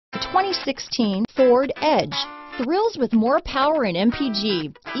2016 Ford Edge. Thrills with more power and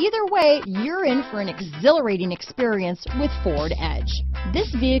MPG. Either way, you're in for an exhilarating experience with Ford Edge.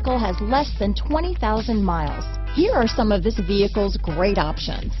 This vehicle has less than 20,000 miles. Here are some of this vehicle's great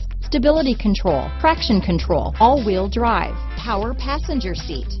options: stability control, traction control, all-wheel drive, power passenger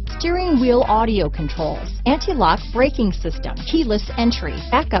seat, steering wheel audio controls, anti-lock braking system, keyless entry,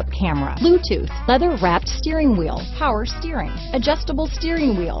 backup camera, Bluetooth, leather-wrapped steering wheel, power steering, adjustable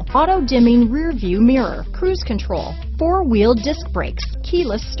steering wheel, auto-dimming rear view mirror, cruise control, four-wheel disc brakes,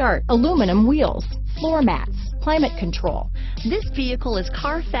 keyless start, aluminum wheels, floor mats, climate control. This vehicle is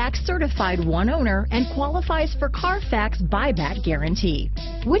Carfax certified one owner and qualifies for Carfax buyback guarantee.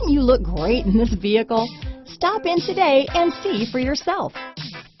 Wouldn't you look great in this vehicle? Stop in today and see for yourself.